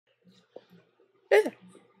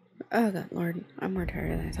Oh god, Lord, I'm more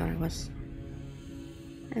tired than I thought I was.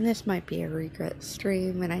 And this might be a regret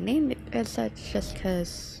stream, and I named it as such just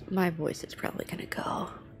because my voice is probably gonna go.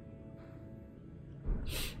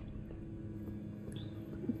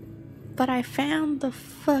 But I found the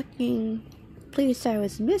fucking place I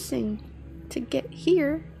was missing to get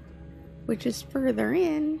here, which is further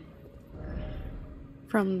in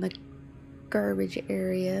from the garbage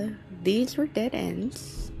area. These were dead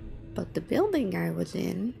ends, but the building I was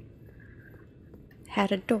in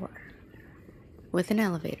had a door with an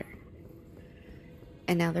elevator.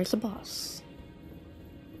 And now there's a boss.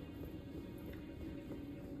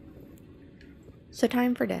 So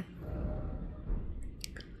time for death.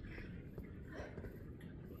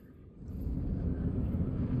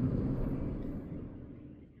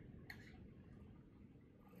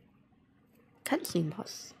 Cutscene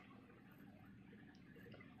boss.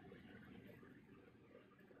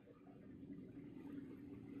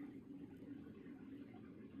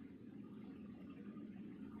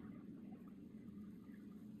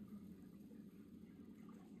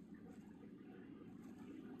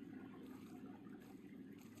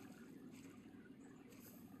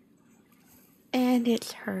 And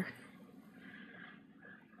it's her.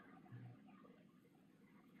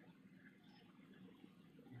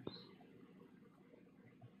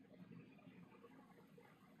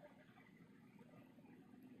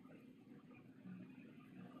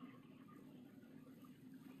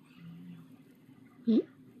 Hmm?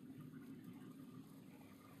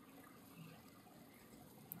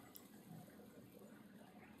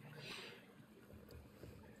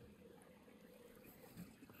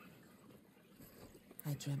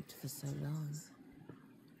 I dreamt for so long.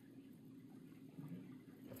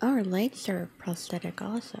 Our legs are prosthetic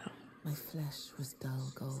also. My flesh was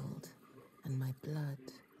dull gold, and my blood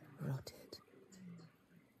rotted.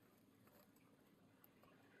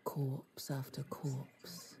 Corpse after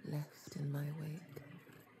corpse left in my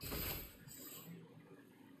wake,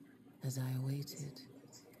 as I awaited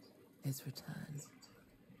his return.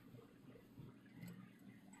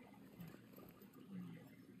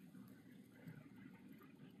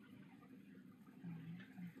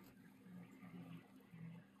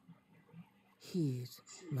 Heed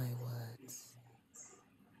my words.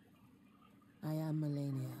 I am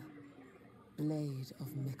Melania, Blade of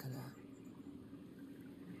Mikola.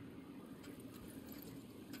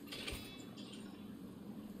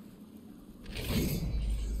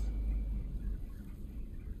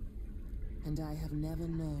 And I have never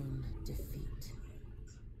known defeat.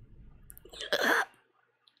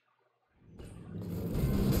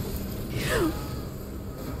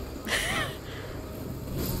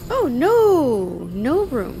 Oh no! No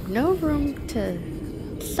room. No room to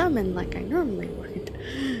summon like I normally would.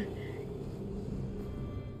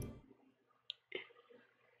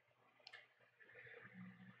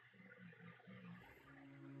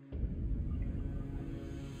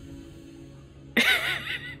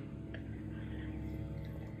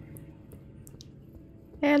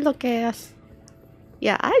 And look at us.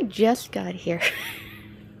 Yeah, I just got here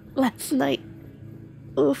last night.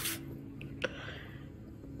 Oof.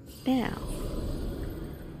 Now,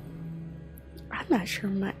 I'm not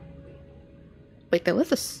sure my... Wait, there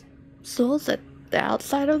was a souls at the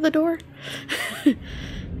outside of the door?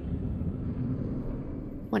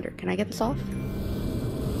 Wonder, can I get this off?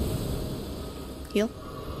 Heal?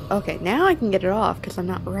 Okay, now I can get it off because I'm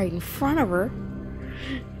not right in front of her.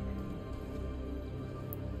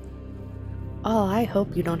 Oh, I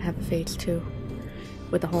hope you don't have a phase 2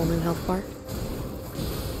 with a whole new health bar.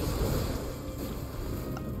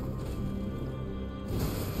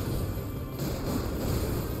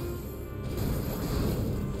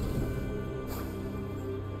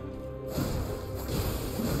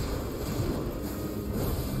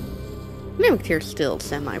 Mimic Tear's still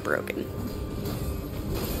semi-broken.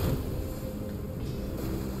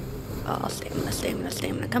 Oh, stamina, stamina,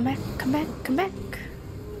 stamina. Come back, come back, come back.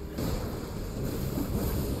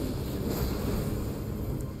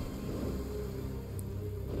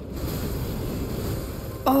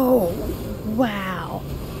 Oh, wow.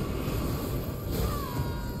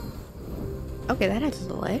 Okay, that has a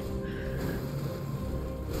delay.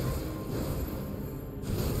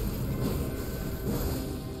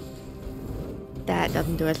 That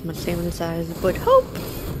doesn't do as much stamina as I would hope.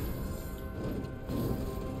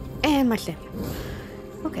 And my stamina.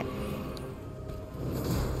 Okay.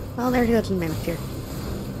 Well, there goes the Mimic Tear.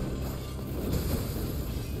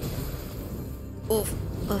 Oof,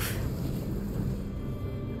 oof.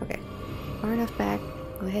 Okay. Far enough back.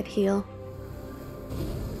 Go ahead, heal.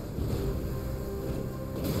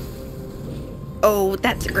 Oh,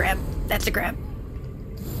 that's a grab. That's a grab.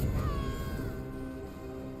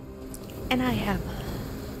 And I have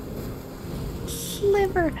a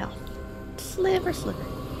sliver of health. Sliver.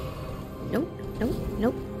 Nope.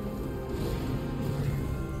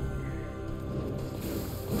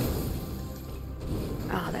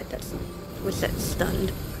 Oh, that does. Was that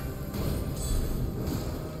stunned?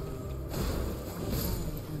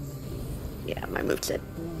 Yeah, my moveset.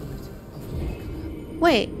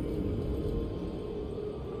 Wait.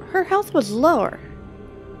 Her health was lower.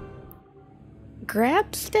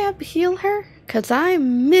 Grab, stab, heal her? Cause I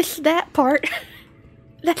missed that part.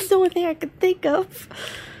 That's the only thing I could think of.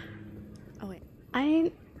 Oh wait. I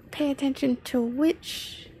didn't pay attention to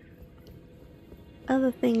which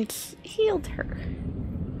other things healed her.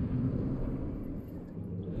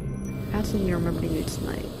 I also need to remember to use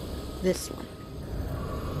this one.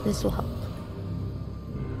 This will help.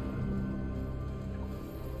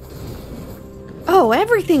 Oh,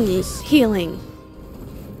 everything is healing.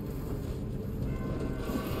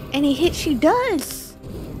 Any hit she does.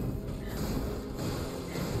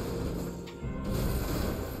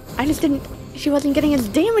 I just didn't. She wasn't getting as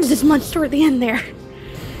damaged as much toward the end there.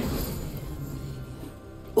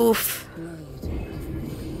 Oof.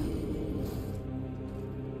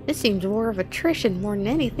 This seems war of attrition more than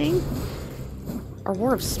anything. Or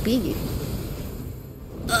war of speed.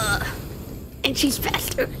 And she's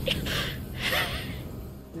faster.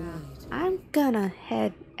 I'm gonna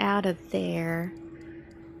head out of there.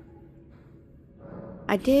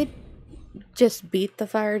 I did just beat the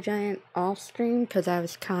fire giant off stream because I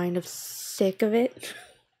was kind of sick of it.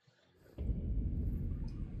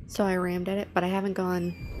 So I rammed at it, but I haven't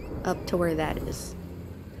gone up to where that is.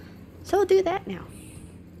 So I'll do that now.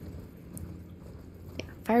 Yeah,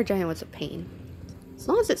 fire giant was a pain. As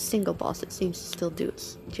long as it's single boss, it seems to still do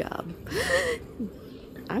its job.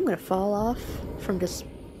 I'm gonna fall off from just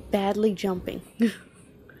badly jumping with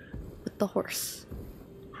the horse.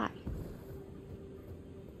 Hi.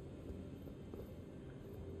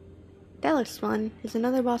 That looks fun. Is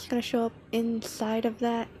another boss gonna show up inside of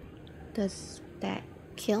that? Does that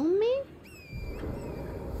kill me?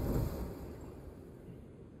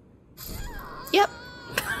 Yep.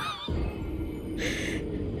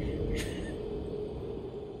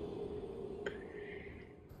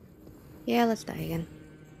 Yeah, let's die again.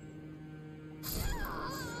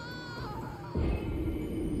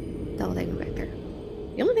 Double taking back there.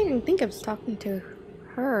 The only thing I can think of is talking to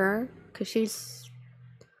her, because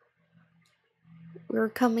we were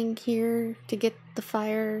coming here to get the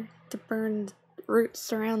fire to burn the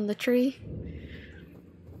roots around the tree.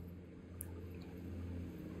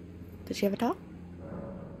 Does she have a top?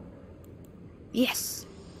 Yes!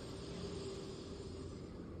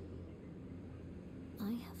 I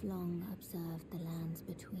have long observed the lands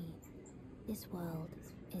between. This world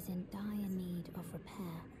is in dire need of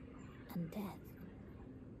repair and death.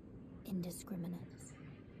 Indiscriminate.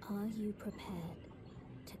 Are you prepared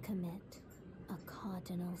to commit a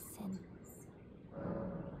cardinal sin?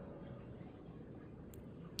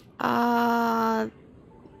 I'm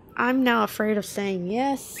now afraid of saying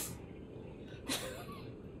yes.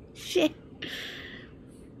 Shit.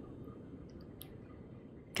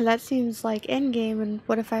 Cause that seems like endgame, and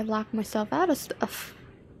what if I lock myself out of stuff?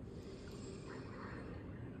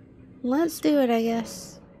 Let's do it, I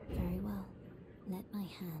guess. Very well. Let my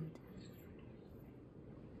hand.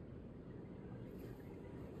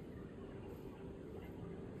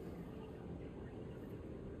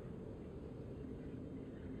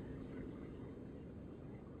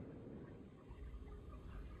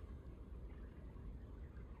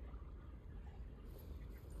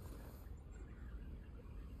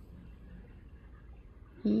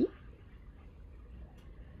 Hmm?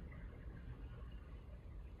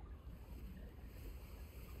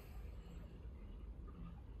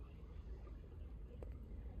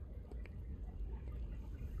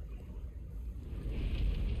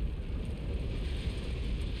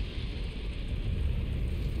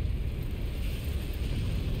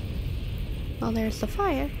 Well, there's the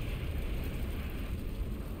fire.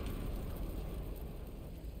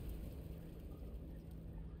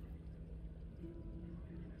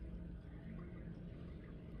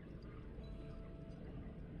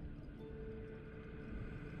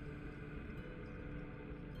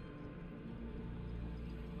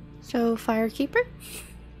 So, Firekeeper?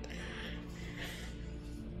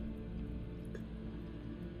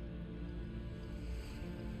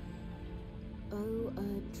 O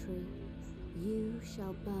Erd tree, you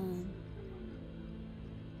shall burn.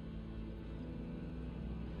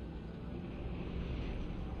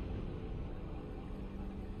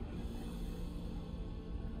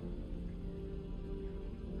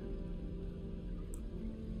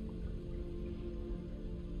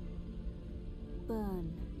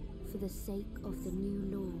 burn for the sake of the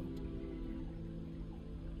new Lord.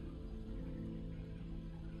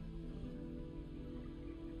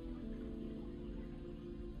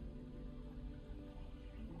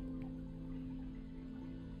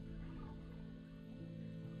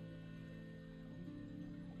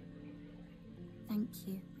 Thank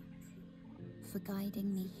you for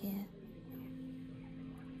guiding me here.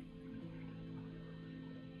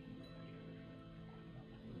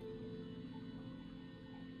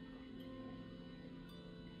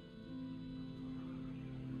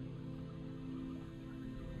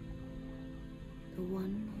 The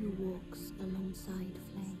one who walks alongside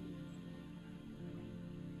flame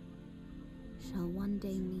shall one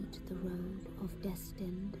day meet the road of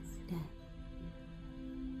destined death.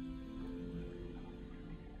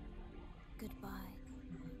 Goodbye.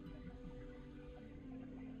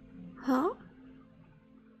 Huh?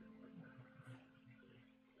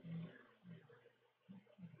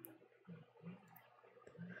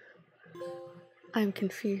 I'm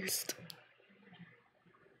confused.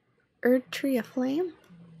 Erd Tree of Flame?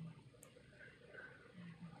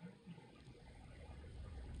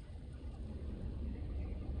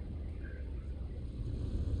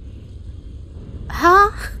 Huh?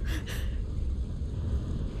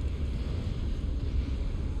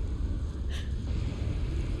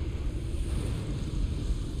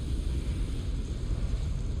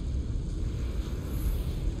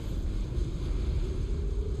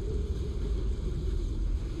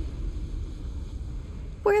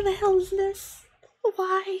 Where the hell is this?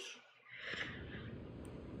 Why?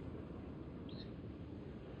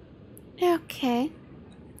 Okay.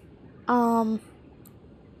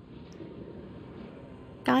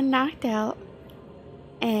 Got knocked out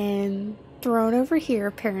and thrown over here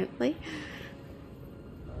apparently.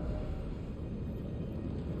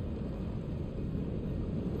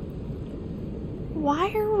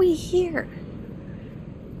 Why are we here?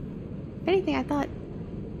 If anything, I thought...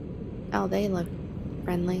 Oh, they look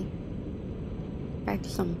friendly. Back to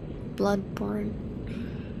some Bloodborne.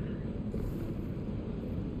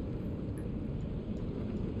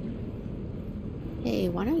 Hey,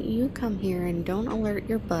 why don't you come here and don't alert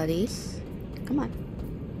your buddies? Come on.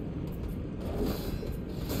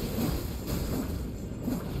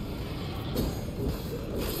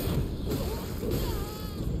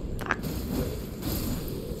 Fuck.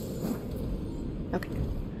 Okay.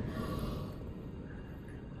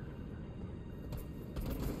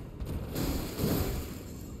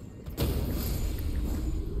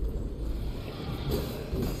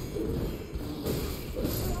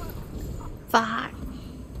 Fuck.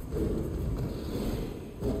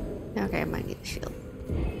 Okay, I might need a shield.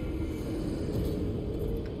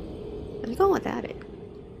 I'm going without it.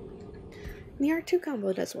 The R2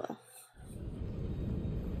 combo does well.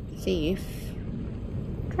 Thief.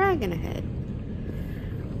 Dragon ahead.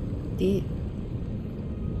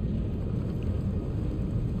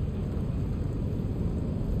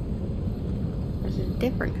 There's a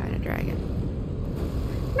different kind of dragon.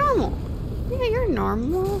 Normal. Yeah, you're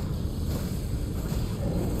normal.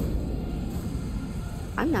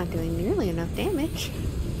 I'm not doing nearly enough damage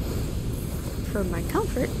for my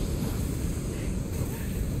comfort.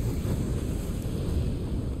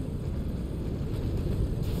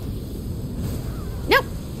 Nope!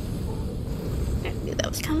 I knew that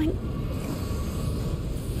was coming.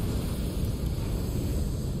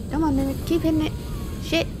 Come on, Mimic, keep hitting it.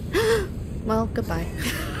 Shit. Well, goodbye.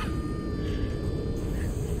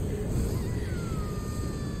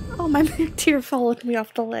 Oh, my Mimic tear followed me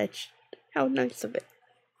off the ledge. How nice of it.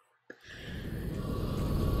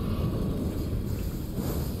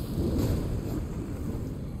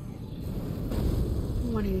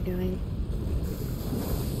 What are you doing?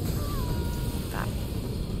 Stop.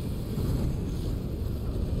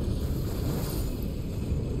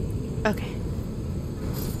 Okay.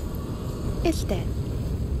 It's dead.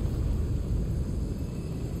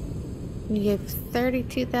 You gave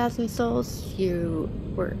 32,000 souls. You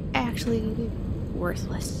were actually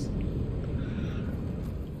worthless.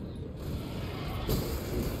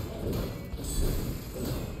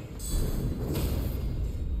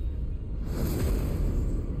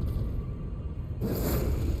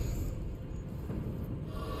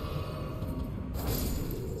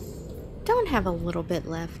 Don't have a little bit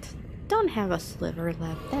left. Don't have a sliver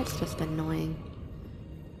left. That's just annoying.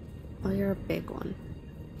 Oh, you're a big one.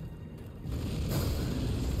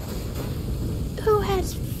 Who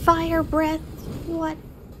has fire breath? What?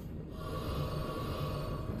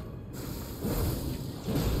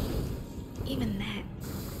 Even that.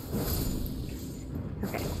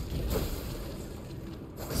 Okay.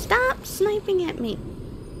 Stop sniping at me.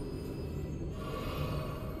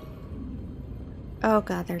 Oh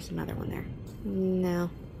god, there's another one there. No.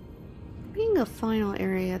 Being a final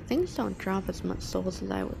area, things don't drop as much souls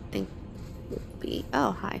as I would think would be.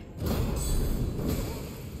 Oh, hi.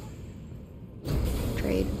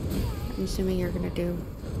 Trade. I'm assuming you're gonna do...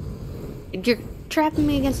 You're trapping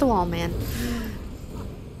me against the wall, man.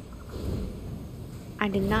 I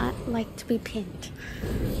did not like to be pinned.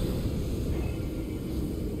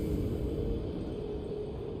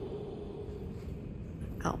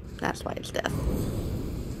 Oh, that's why it's death.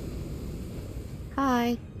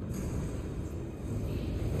 Hi.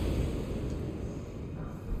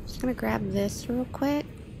 Just gonna grab this real quick.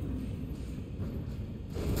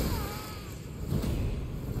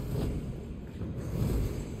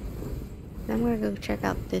 Then I'm gonna go check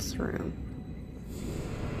out this room.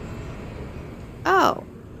 Oh.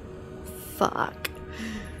 Fuck.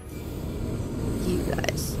 You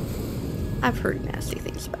guys. I've heard nasty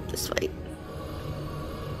things about this fight.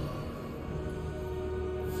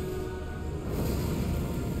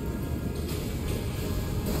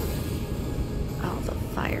 Oh, the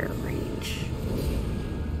fire range.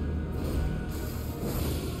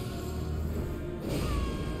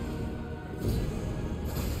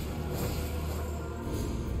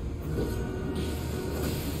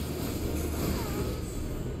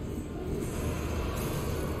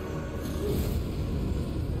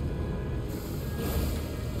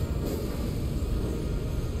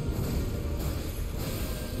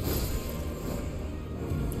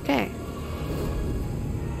 Okay.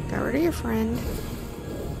 Got rid of your friend.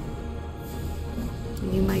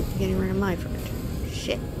 You might be getting rid of my friend.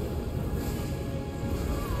 Shit.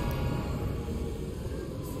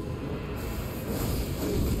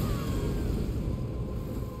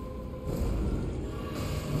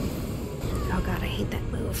 Oh god, I hate that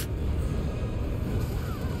move.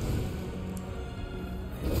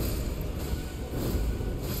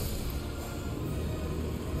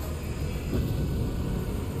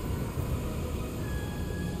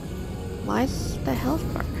 Why's the health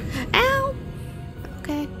bar? Ow!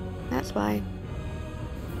 Okay, that's why.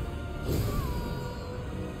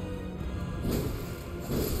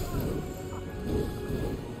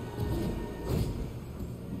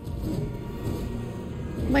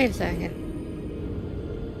 Wait a second.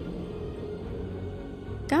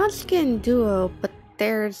 Godskin duo, but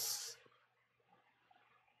there's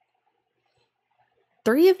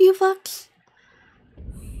 3 of you fucks?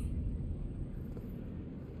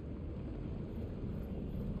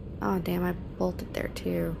 Oh damn, I bolted there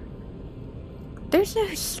too. There's no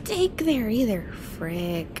stake there either.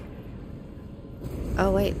 Frick.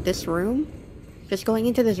 Oh wait, this room? Just going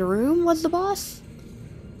into this room was the boss?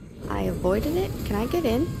 I avoided it? Can I get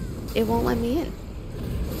in? It won't let me in.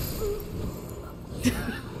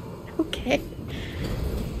 Okay.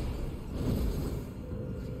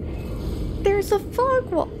 There's a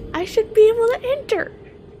fog wall. I should be able to enter.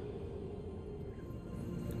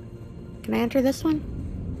 Can I enter this one?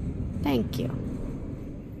 Thank you.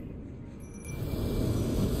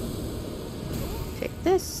 Take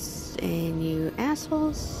this, and you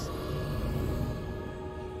assholes.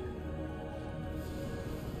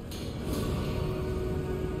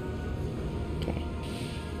 Okay.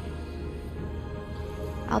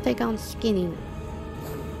 I'll take on Skinny one.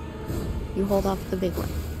 You hold off the big one.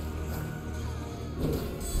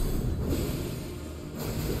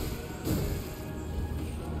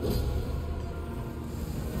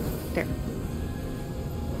 There.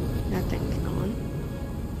 That thing's gone.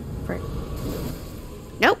 Frick.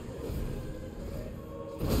 Nope.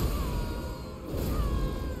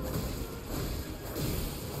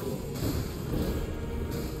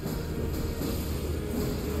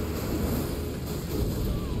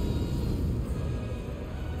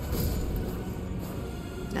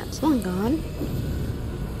 That's one gone.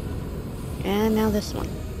 And now this one.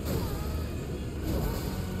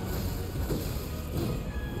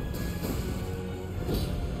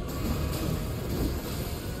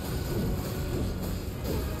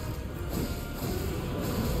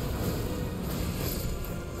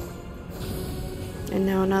 And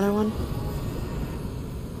now another one.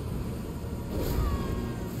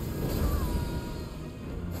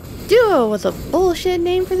 Duo was a bullshit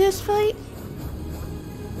name for this fight.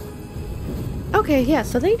 Okay, yeah,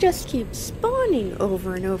 so they just keep spawning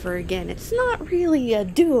over and over again. It's not really a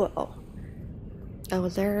duo. Oh,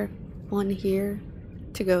 was there one here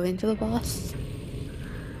to go into the boss?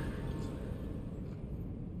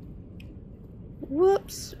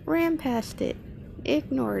 Whoops, ran past it.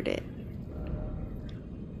 Ignored it.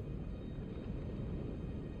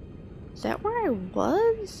 Is that where I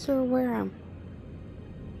was, or where I'm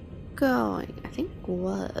going? I think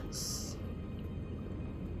was.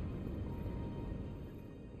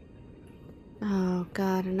 Oh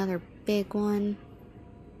god, another big one.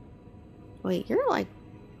 Wait, you're like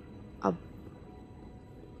a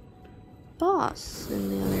boss in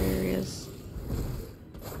the other areas.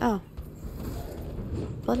 Oh.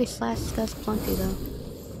 Bloody Slash does plenty though.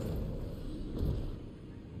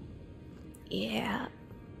 Yeah.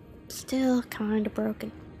 Still kinda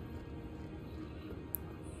broken.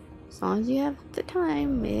 As long as you have the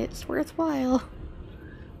time, it's worthwhile.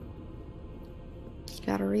 Just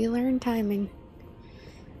gotta relearn timing.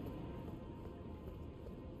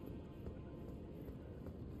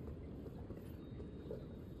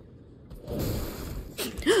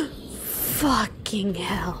 Fucking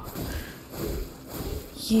hell.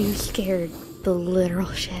 You scared the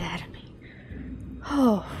literal shit out of me.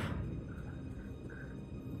 Oh.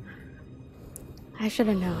 I should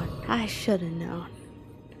have known. I should have known.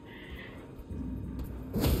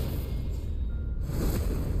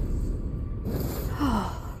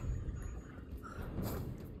 Oh.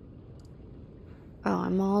 Oh,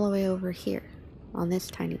 I'm all the way over here on this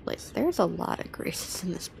tiny place. There's a lot of graces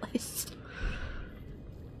in this place.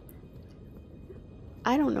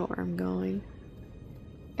 I don't know where I'm going.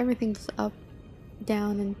 Everything's up,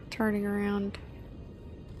 down, and turning around.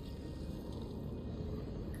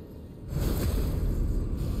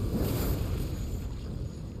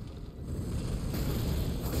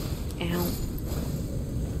 Ow.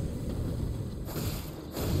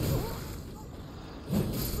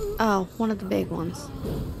 Oh, one of the big ones.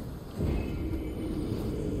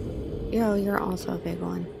 Yo, you're also a big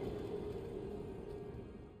one.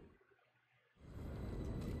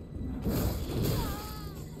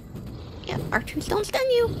 Yep, archers don't stun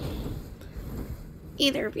you.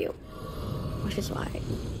 Either of you. Which is why.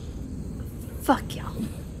 Fuck y'all.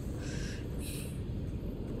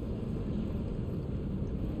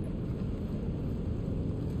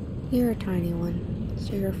 You're a tiny one,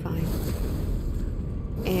 so you're fine.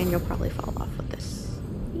 And you'll probably fall off with this.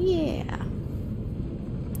 Yeah.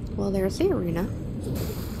 Well, there's the arena.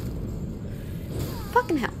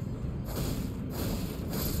 Fucking hell.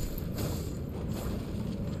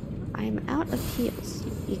 I'm out of heals.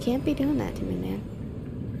 You can't be doing that to me, man.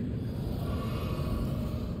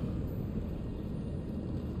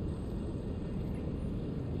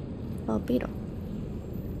 Oh, beetle.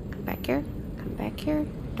 Come back here. Come back here.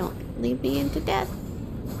 Don't leave me into death.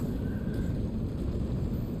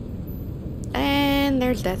 And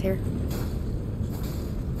there's death here.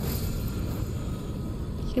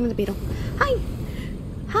 Give me the beetle. Hi!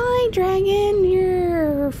 Hi, dragon.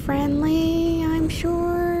 You're friendly, I'm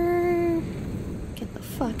sure. Get the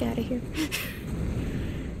fuck out of here.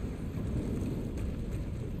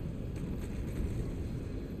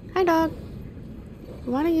 Hi, dog.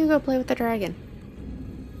 Why don't you go play with the dragon?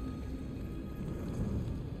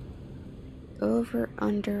 Over,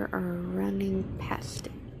 under, or running past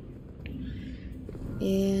it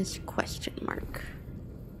is question mark.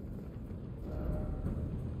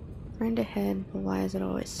 Friend ahead, but why is it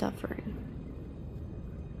always suffering?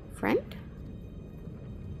 Friend?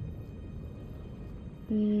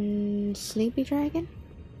 Sleepy dragon?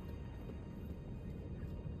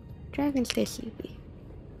 Dragon stay sleepy.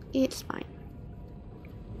 It's fine.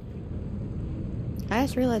 I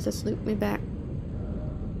just realized this looped me back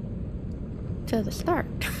to the start.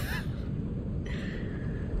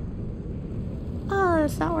 Oh,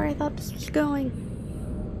 that's not where I thought this was going.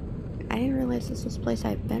 I didn't realize this was a place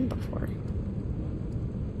I've been before.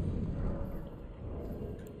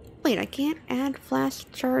 Wait, I can't add flash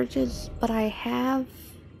charges, but I have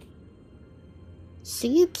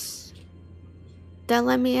seeds that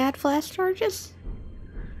let me add flash charges?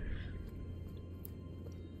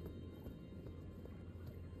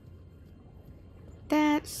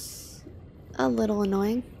 That's a little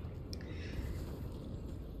annoying.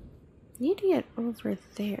 Need to get over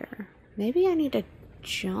there. Maybe I need to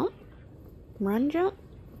jump? Run jump?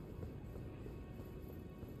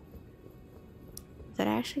 Does that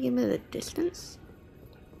actually give me the distance?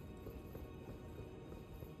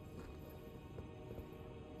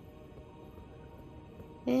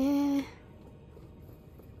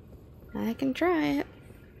 I can try it.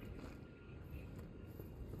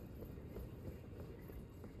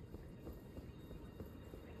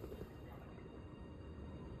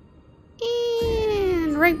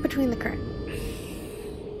 And right between the crack.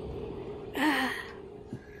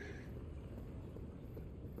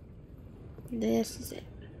 This is it.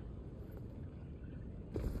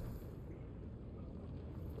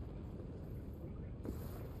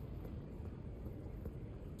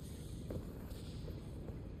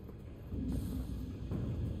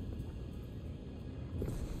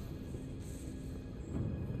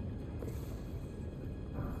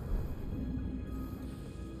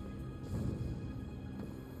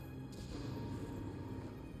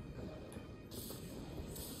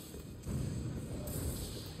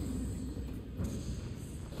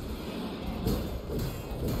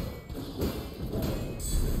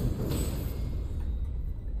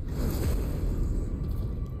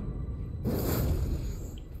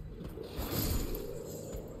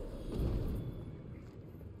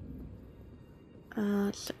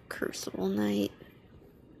 It's a Crucible night.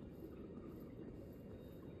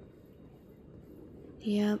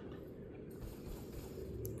 Yep.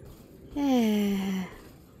 Yeah.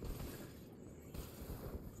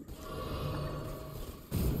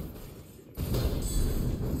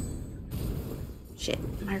 Shit,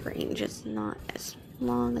 my range is not as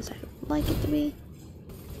long as I would like it to be.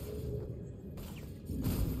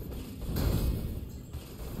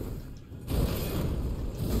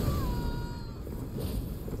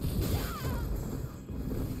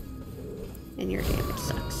 And your damage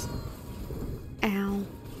sucks. Ow.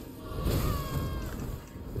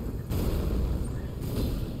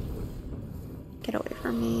 Get away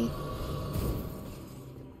from me.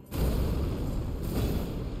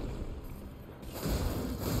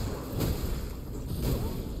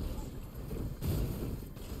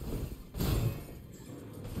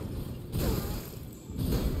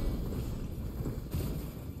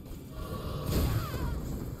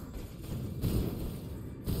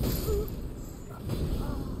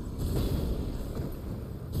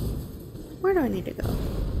 Where do I need to go?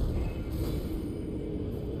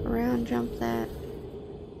 Around, jump that.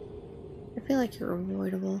 I feel like you're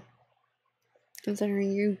avoidable,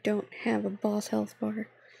 considering you don't have a boss health bar.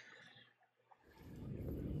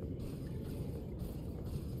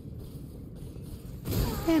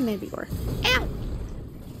 And maybe you are. Ow!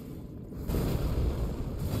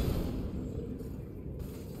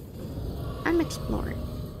 I'm exploring.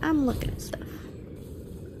 I'm looking at stuff.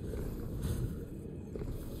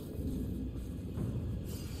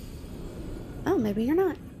 Oh, maybe you're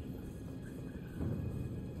not.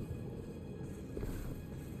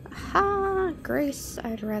 Aha! Grace,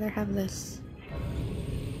 I'd rather have this.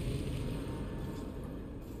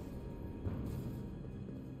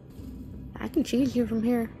 I can choose you from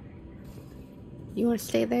here. You want to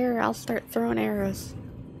stay there? I'll start throwing arrows.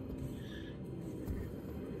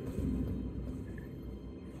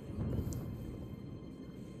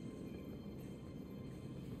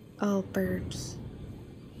 Oh, birds.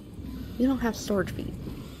 You don't have sword feet.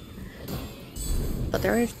 But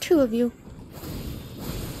there are two of you.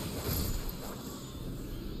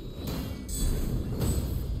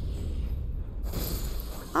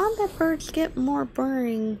 I'll bet birds get more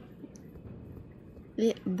boring.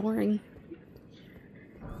 Boring.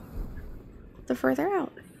 The further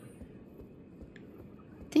out.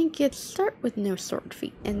 Think you'd start with no sword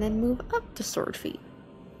feet and then move up to sword feet.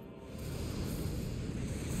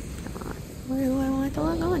 Come on. Where do I want to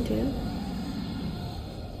log on to?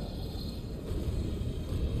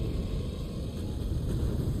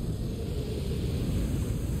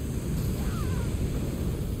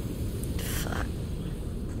 Fuck.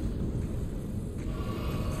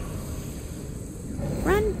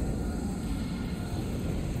 Run!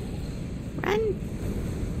 Run!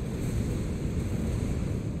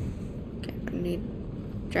 Okay, I need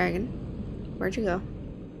dragon. Where'd you go?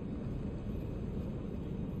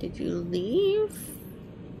 Did you leave?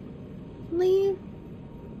 Leave?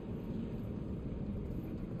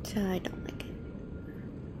 I don't like it.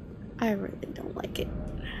 I really don't like it.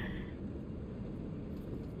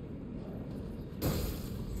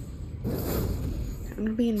 I'm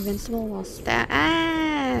gonna be invincible while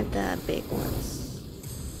the big ones.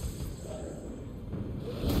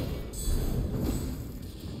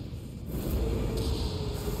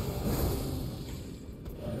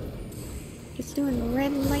 It's doing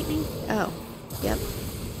red lightning? Oh, yep.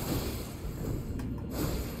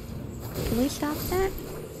 Can we stop that?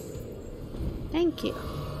 Thank you.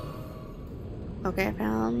 Okay, I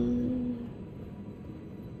found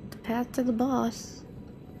the path to the boss.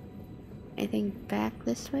 Anything back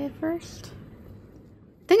this way first?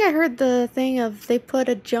 I think I heard the thing of they put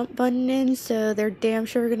a jump button in, so they're damn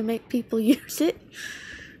sure gonna make people use it.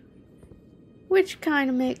 Which kind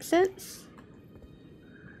of makes sense.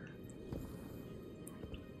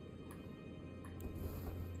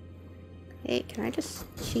 Hey, can I just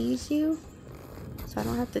cheese you? So I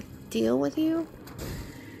don't have to deal with you?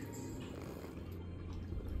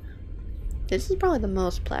 This is probably the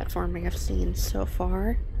most platforming I've seen so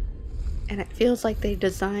far. And it feels like they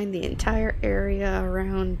designed the entire area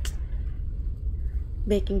around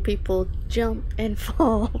making people jump and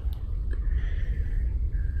fall.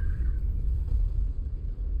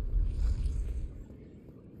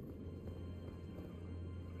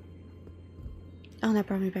 Oh, that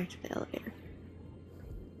brought me back to the elevator.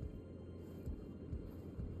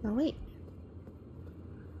 Oh, wait.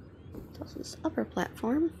 This is upper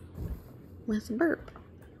platform with a burp.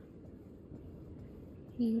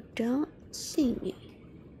 You don't see me.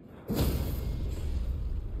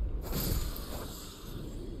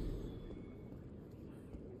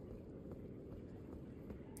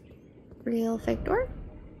 Real fake door?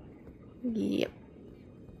 Yep.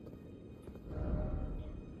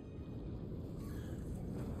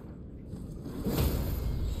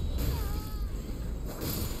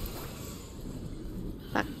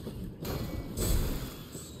 Fuck.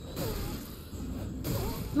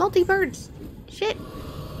 Multi-birds! Shit!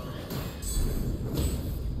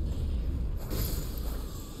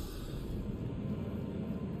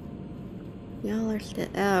 Y'all are still.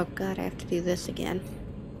 Oh god, I have to do this again.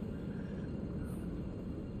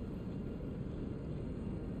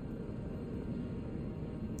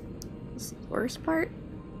 This is the worst part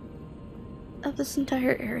of this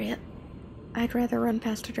entire area. I'd rather run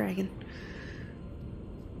past a dragon.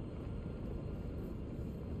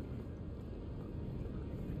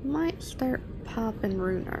 Might start popping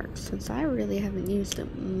rune arcs since I really haven't used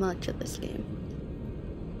them much of this game.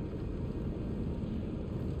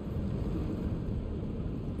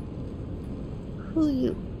 Who are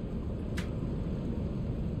you?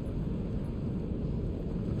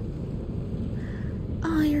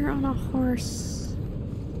 Oh, you're on a horse.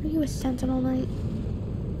 Are you a sentinel knight?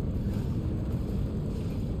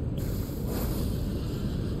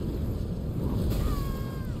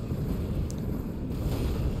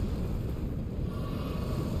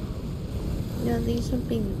 No, these would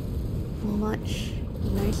be much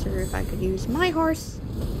nicer if I could use my horse.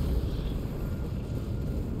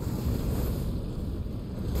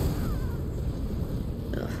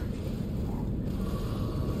 Ugh.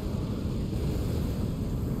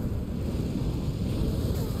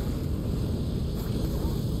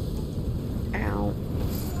 Ow.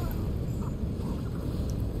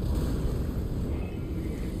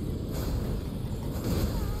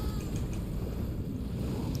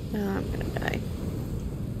 Oh, I'm gonna die.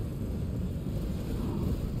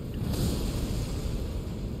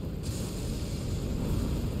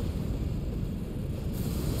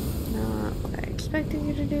 Not what I expected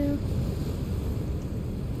you to do.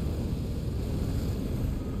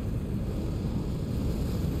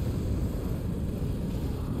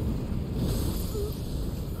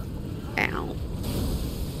 Ow.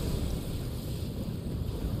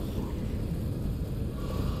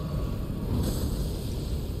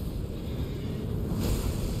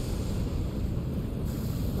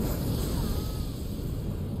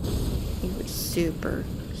 He was super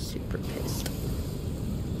pissed.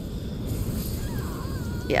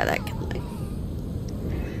 Yeah, that killed me.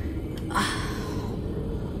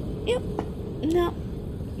 Yep. No.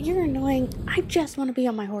 You're annoying. I just want to be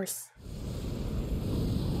on my horse.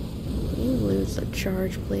 Can you lose the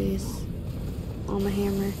charge, please? On the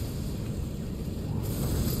hammer.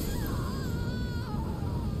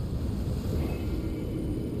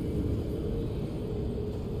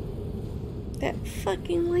 That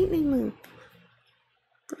fucking lightning move.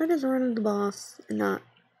 I just run into the boss and not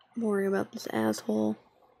worry about this asshole.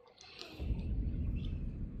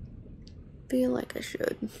 Feel like I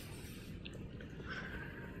should.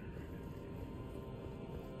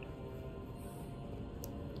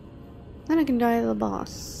 Then I can die to the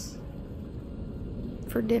boss.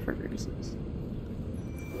 For different reasons.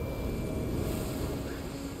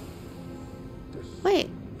 Wait.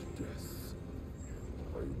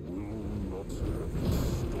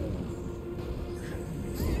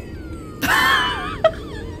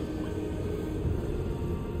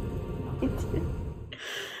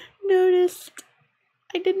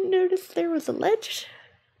 I didn't notice there was a ledge.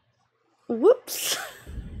 Whoops.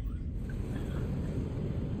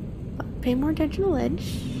 Pay more attention to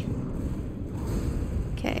ledge.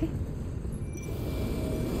 Okay.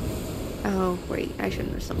 Oh, wait. I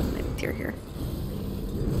shouldn't have summoned the deer here.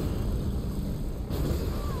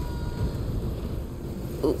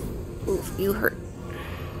 Oof. Oof. You hurt.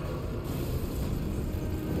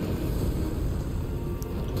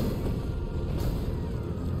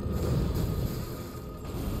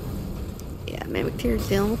 Yeah, Mimic Tear's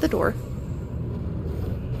dealing with the door.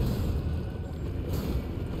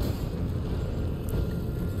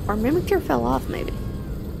 Or Mimic Tear fell off, maybe.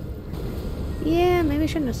 Yeah, maybe I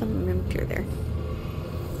shouldn't have summoned Mimic Tear there.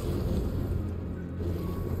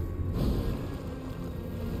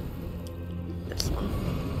 This one.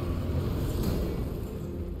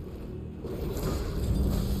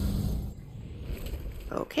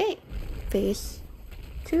 Okay. Phase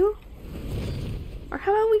 2. Or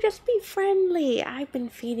how about we just be friendly? I've been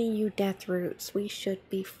feeding you death roots. We should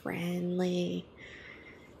be friendly.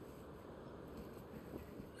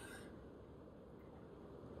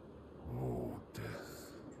 Oh,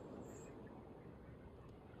 death.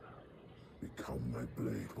 Become my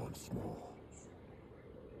blade once more.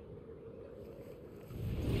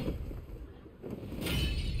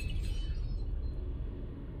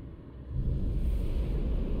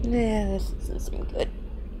 this doesn't seem good.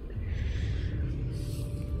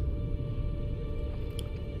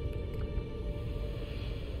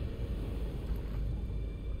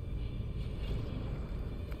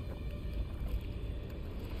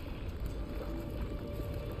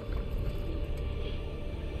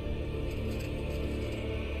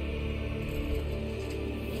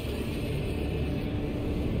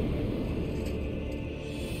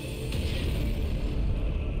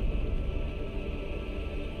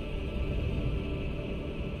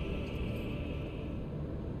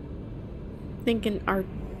 Thinking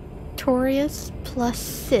Artorias plus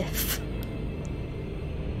Sif.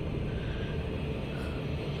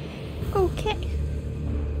 Okay.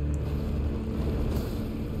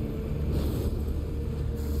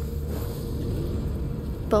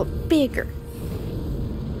 But bigger.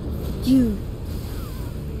 You.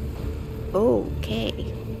 Okay.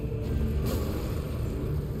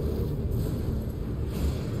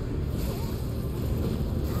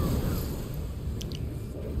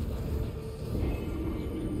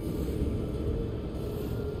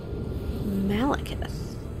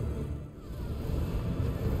 Malekith.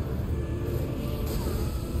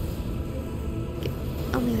 Get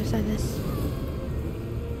on the other side of this.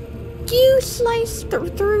 You sliced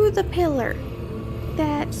through the pillar.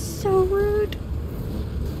 That's so rude.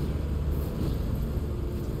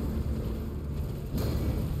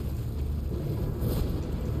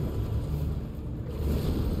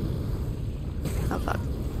 Oh fuck.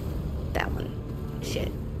 That one.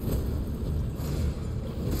 Shit.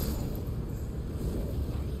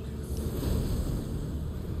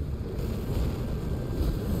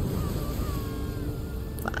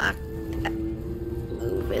 Fuck. That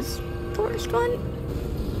move is the worst one.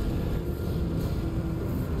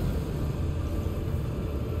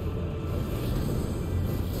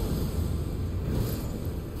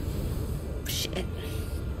 Shit.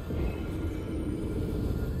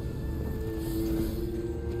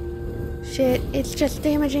 Shit, it's just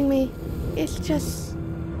damaging me. It's just...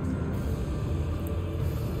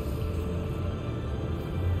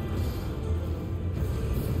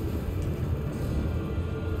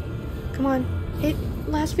 Come on, hit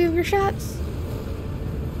last few of your shots.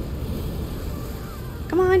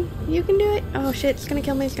 Come on, you can do it. Oh shit, it's gonna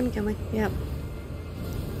kill me, it's gonna kill me. Yep.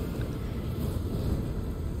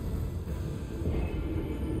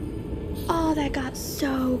 Oh, that got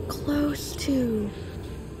so close to.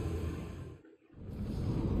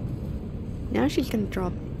 Now she's gonna draw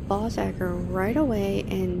boss aggro right away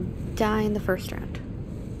and die in the first round.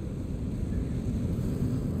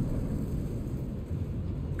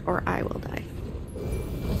 Or I will die.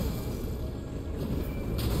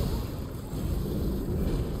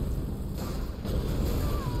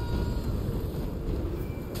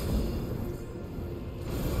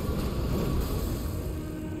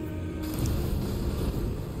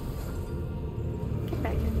 Get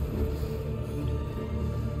back in.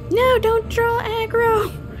 No, don't draw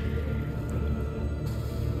aggro!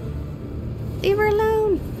 Leave her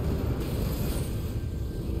alone!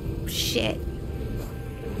 Shit.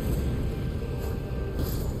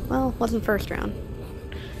 Well, wasn't first round.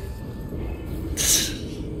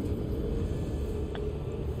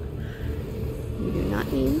 You do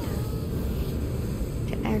not need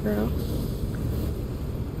to aggro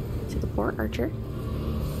to the poor archer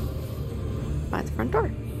by the front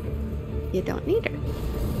door. You don't need her.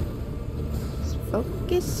 Just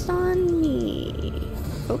focus on me.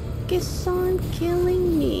 Focus on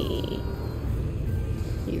killing me.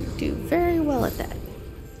 You do very well at that.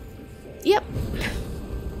 Yep.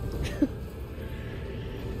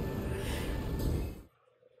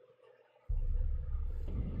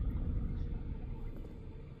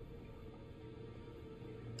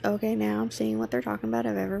 Okay, now I'm seeing what they're talking about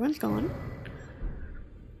if everyone's gone.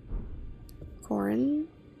 Corin.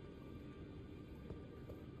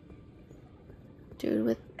 Dude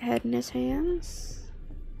with head in his hands.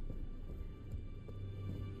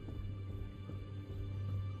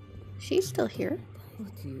 She's still here.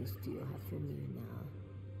 What use do you have for me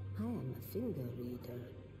now? I am a finger reader.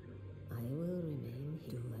 I will remain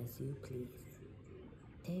here. Do as you please.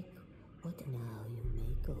 Take what now you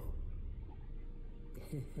may go.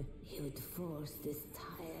 You'd force this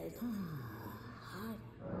tired heart.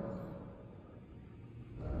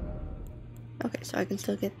 Okay, so I can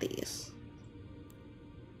still get these.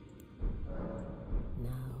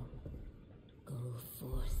 Now, go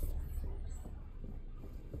forth.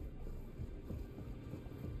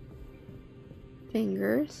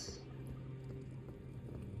 Fingers.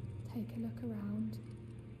 Take a look around.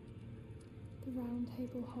 The round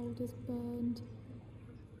table holders burned.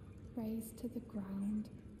 Razed to the ground.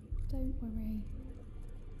 Don't worry.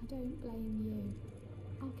 I don't blame you.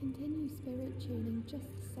 I'll continue spirit tuning just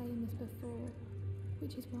the same as before,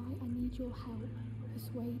 which is why I need your help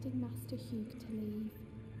persuading Master Hugh to leave.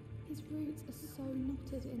 His roots are so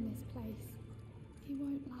knotted in this place. He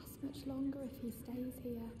won't last much longer if he stays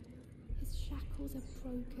here. His shackles are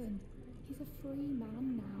broken. He's a free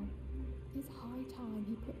man now. It's high time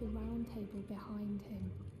he put the round table behind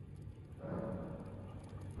him.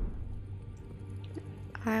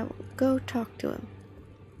 I will go talk to him.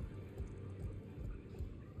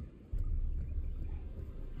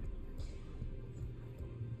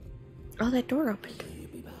 Oh, that door opened. Will you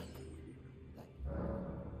be back?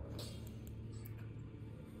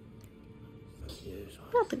 For years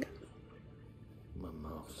Nothing. my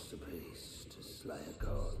masterpiece to slay a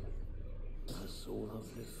god. That's all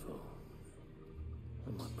I've lived for.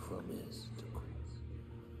 And my promise to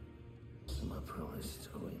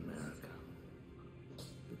Queen America.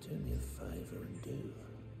 But do me a favor and do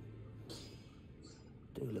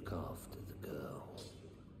look after the girl.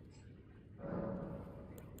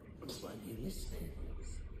 Weren't you listening?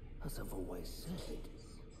 As I've always said,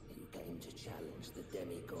 you came to challenge the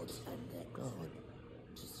demigods and their god,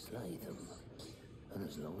 to slay them. And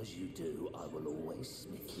as long as you do, I will always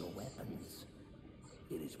smith your weapons.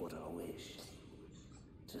 It is what I wish.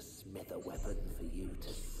 To smith a weapon for you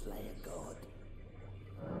to slay a god.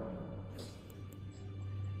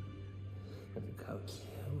 And Coach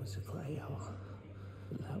was a grey heart.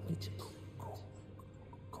 Allow me to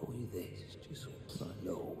call you this, just my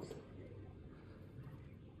lord.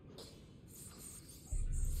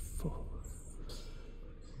 For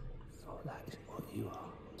that is what you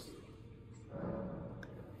are.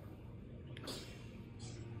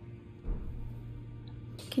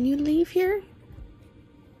 Can you leave here?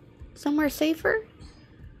 Somewhere safer?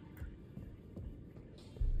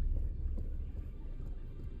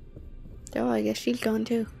 Oh, I guess she's gone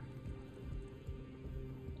too.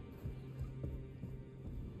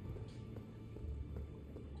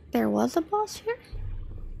 There was a boss here?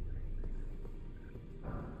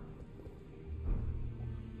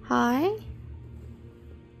 Hi?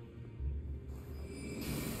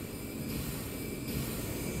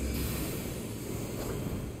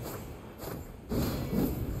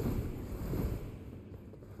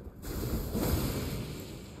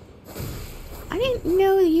 I didn't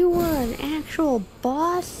know you were an actual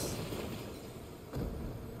boss.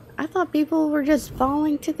 I thought people were just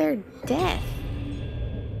falling to their death.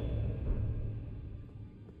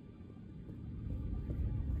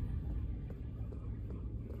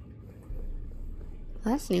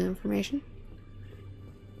 That's new information.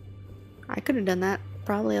 I could have done that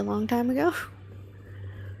probably a long time ago.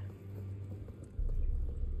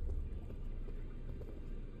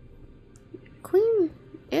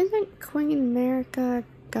 Isn't Queen America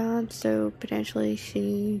God, so potentially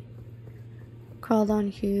she called on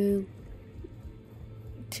Hugh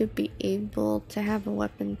to be able to have a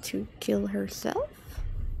weapon to kill herself?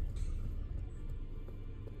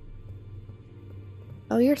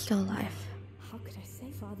 Oh, you're still alive. How could I say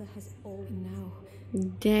Father has all now?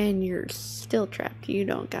 Then you're still trapped. You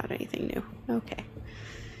don't got anything new. Okay.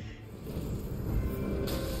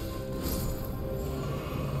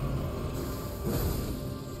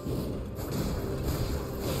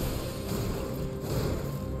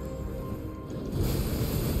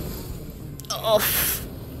 Oh.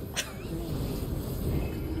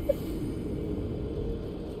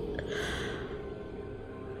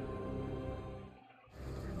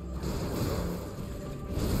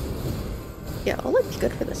 Yeah, it looks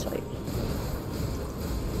good for this fight.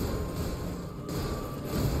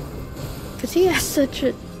 Cause he has such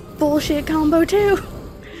a bullshit combo too.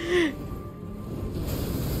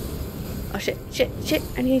 Oh shit, shit,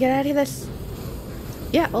 I need to get out of this.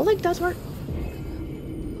 Yeah, Oleg does work.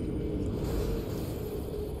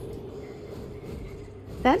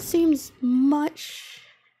 That seems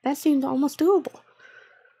almost doable.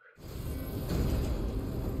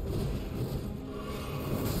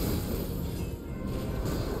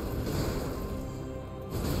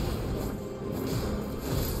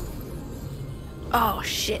 Oh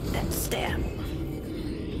shit, that stab.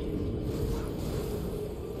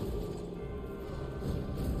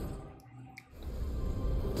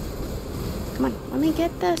 Come on, let me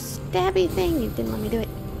get the stabby thing. You didn't let me do it.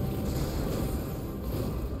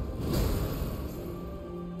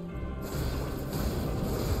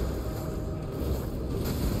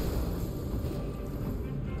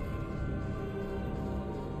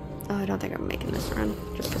 Oh, I don't think I'm making this run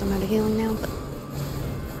just because I'm out of healing now, but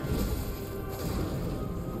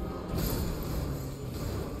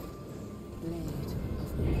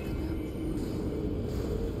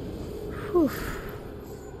whew.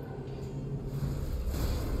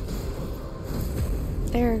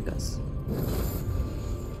 it goes.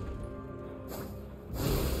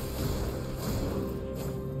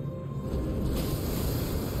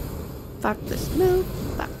 Fuck this move.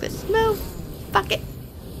 Fuck this move. Fuck it.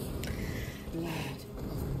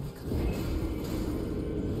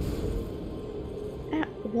 That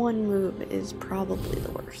one move is probably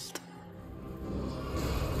the worst.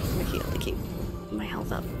 I heal to keep my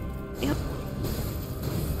health up. Yep.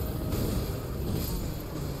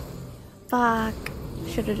 Fuck.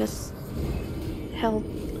 Should have just held.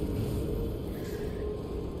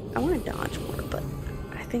 I want to dodge more, but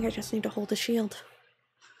I think I just need to hold the shield.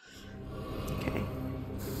 Okay.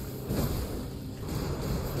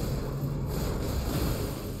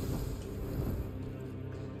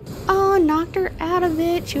 Oh, knocked her out of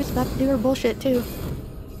it. She was about to do her bullshit too.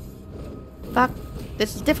 Fuck.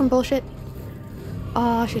 This is different bullshit.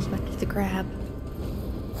 Oh, she's about to do the grab.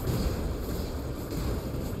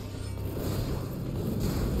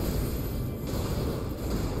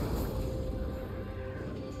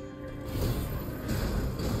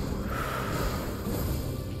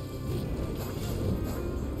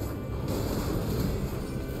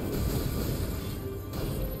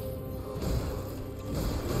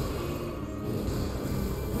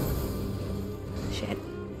 Shit.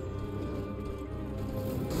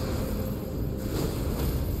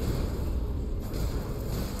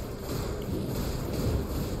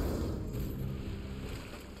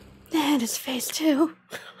 And his face too.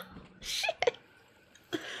 Shit.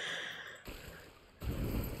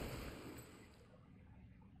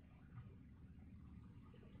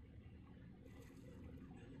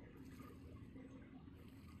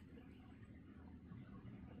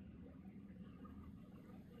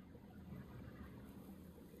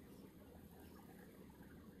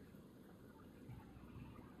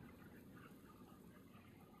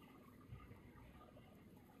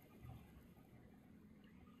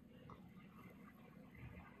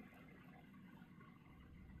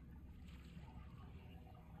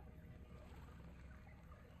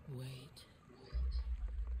 Wait.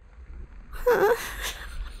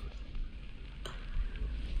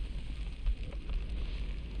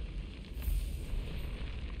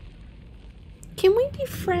 Can we be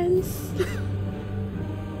friends? The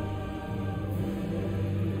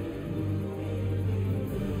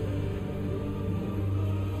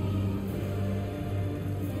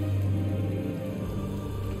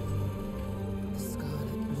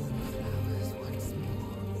scarlet moon flowers once more.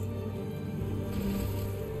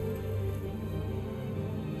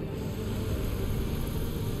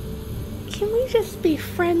 Can we just be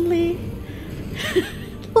friendly?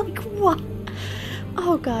 Like what?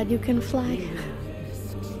 Oh god, you can fly.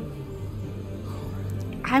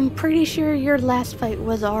 I'm pretty sure your last fight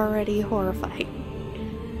was already horrifying.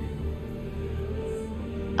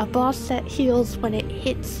 A boss that heals when it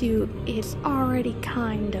hits you is already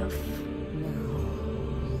kind of...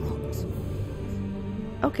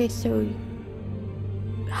 Okay, so...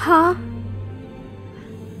 Huh?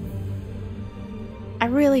 I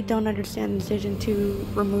really don't understand the decision to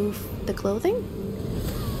remove the clothing.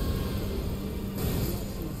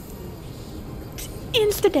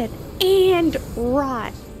 Insta-dead and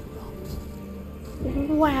rot.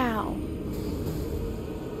 Wow.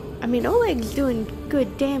 I mean, Oleg's doing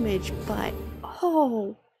good damage, but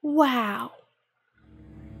oh, wow.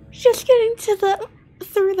 Just getting to the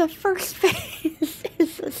through the first phase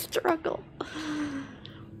is a struggle.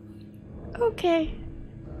 Okay.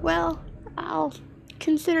 Well, I'll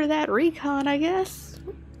consider that recon, I guess.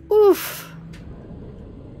 Oof.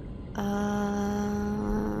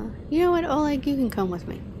 You know what, Oleg, you can come with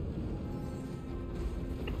me.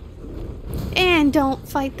 And don't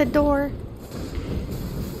fight the door.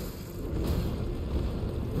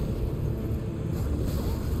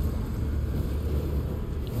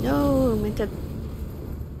 No, meant to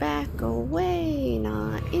back away,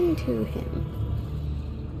 not into him.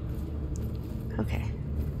 Okay.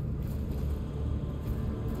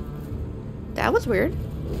 That was weird.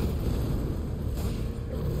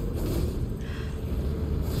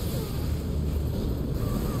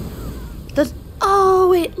 Does...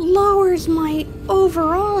 Oh, it lowers my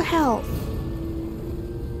overall health.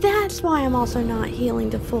 That's why I'm also not healing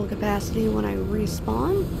to full capacity when I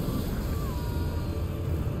respawn.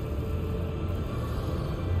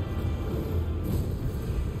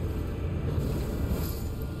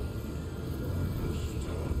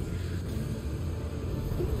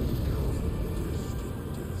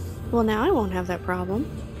 Well, now I won't have that problem.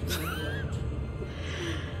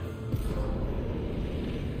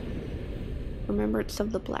 Remembrance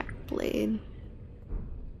of the Black Blade.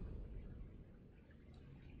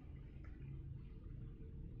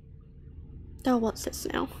 Oh, what's this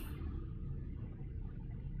now?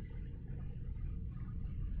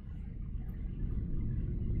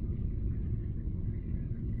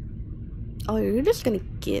 Oh, you're just gonna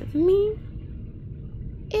give me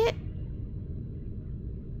it?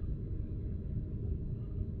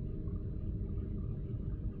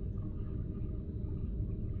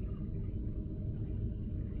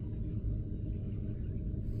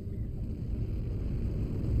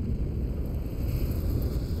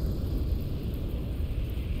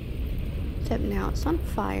 Except now it's on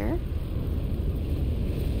fire.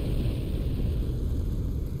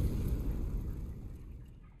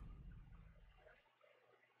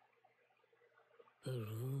 The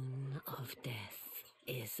rune of death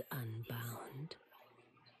is unbound.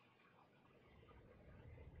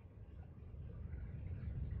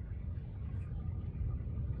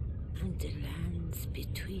 And the lands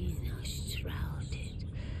between are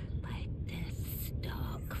shrouded by death's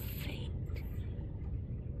dark fate.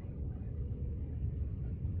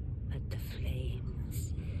 But the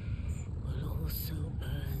flames will also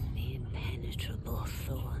burn the impenetrable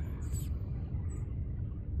thorns.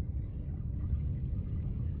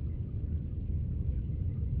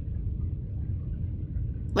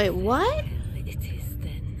 Wait, what? Well, it is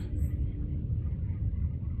then.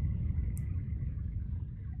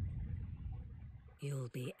 You'll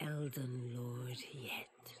be Elden Lord yet.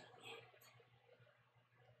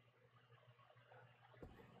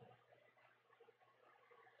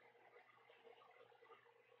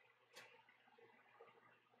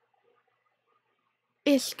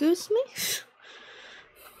 Excuse me?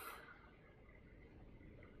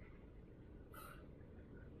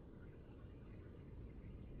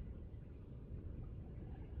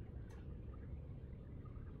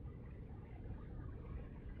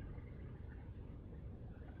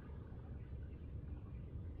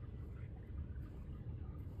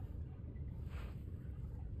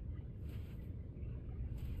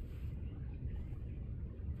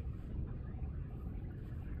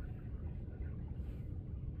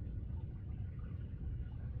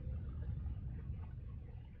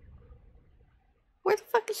 Where the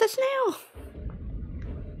fuck is this now?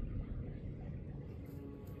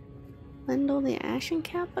 Lindell, the Ashen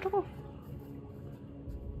Capital?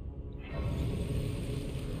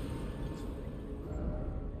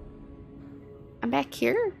 I'm back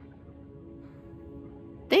here.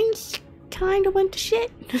 Things kinda went to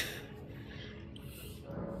shit.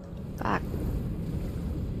 Fuck.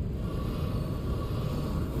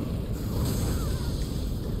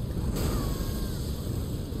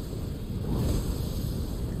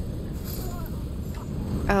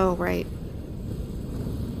 Oh, right.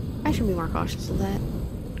 I should be more cautious of that.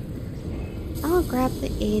 I'll grab the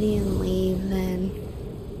 80 and leave then.